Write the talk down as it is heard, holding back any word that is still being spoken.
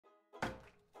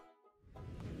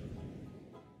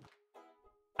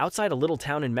Outside a little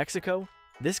town in Mexico,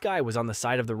 this guy was on the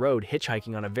side of the road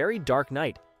hitchhiking on a very dark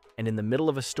night and in the middle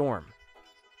of a storm.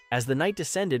 As the night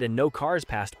descended and no cars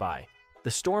passed by, the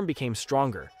storm became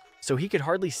stronger, so he could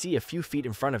hardly see a few feet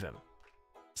in front of him.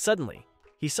 Suddenly,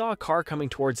 he saw a car coming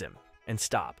towards him and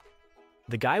stop.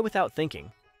 The guy, without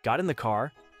thinking, got in the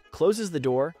car, closes the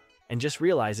door, and just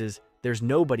realizes there's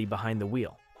nobody behind the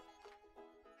wheel.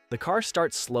 The car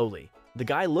starts slowly. The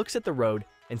guy looks at the road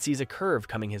and sees a curve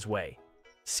coming his way.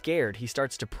 Scared, he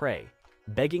starts to pray,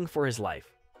 begging for his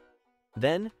life.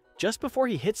 Then, just before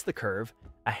he hits the curve,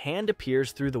 a hand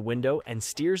appears through the window and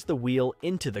steers the wheel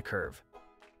into the curve.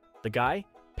 The guy,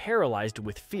 paralyzed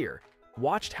with fear,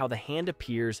 watched how the hand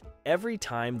appears every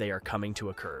time they are coming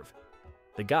to a curve.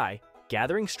 The guy,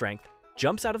 gathering strength,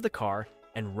 jumps out of the car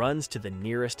and runs to the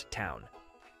nearest town.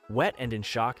 Wet and in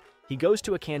shock, he goes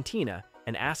to a cantina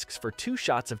and asks for 2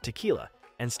 shots of tequila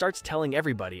and starts telling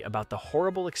everybody about the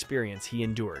horrible experience he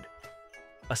endured.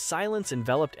 A silence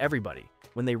enveloped everybody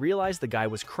when they realized the guy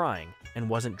was crying and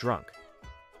wasn't drunk.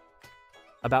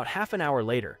 About half an hour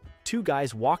later, 2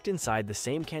 guys walked inside the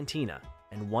same cantina,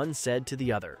 and one said to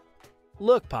the other,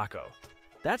 "Look, Paco,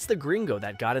 that's the gringo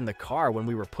that got in the car when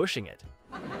we were pushing it."